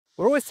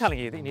We're always telling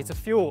you that you need to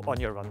fuel on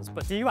your runs,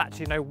 but do you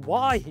actually know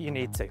why you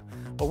need to?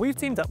 Well, we've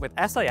teamed up with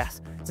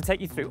SAS to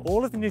take you through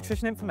all of the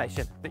nutrition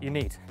information that you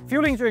need.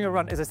 Fueling during a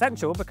run is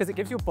essential because it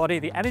gives your body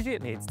the energy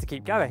it needs to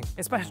keep going,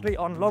 especially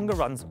on longer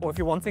runs or if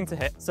you're wanting to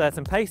hit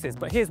certain paces.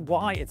 But here's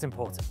why it's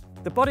important.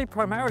 The body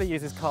primarily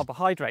uses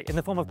carbohydrate in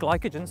the form of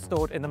glycogen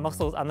stored in the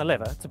muscles and the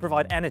liver to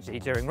provide energy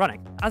during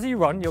running. As you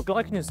run, your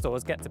glycogen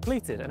stores get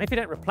depleted, and if you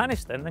don't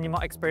replenish them, then you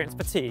might experience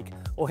fatigue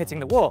or hitting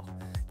the wall.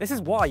 This is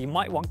why you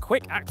might want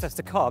quick access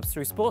to carbs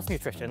through sports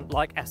nutrition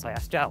like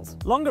SAS gels.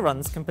 Longer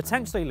runs can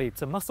potentially lead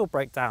to muscle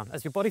breakdown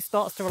as your body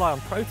starts to rely on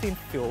protein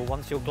fuel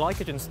once your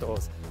glycogen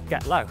stores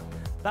get low.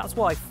 That's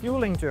why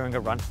fueling during a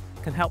run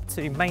can help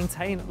to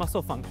maintain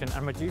muscle function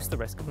and reduce the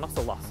risk of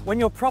muscle loss. When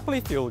you're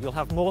properly fueled, you'll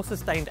have more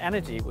sustained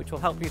energy, which will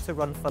help you to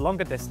run for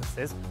longer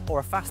distances or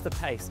a faster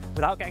pace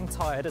without getting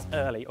tired as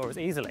early or as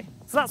easily.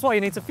 So that's why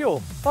you need to fuel.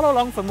 Follow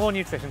along for more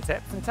nutrition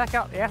tips and check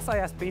out the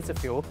SAS Beta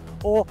Fuel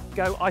or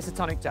Go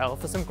Isotonic Gel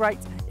for some great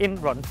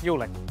in-run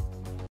fueling.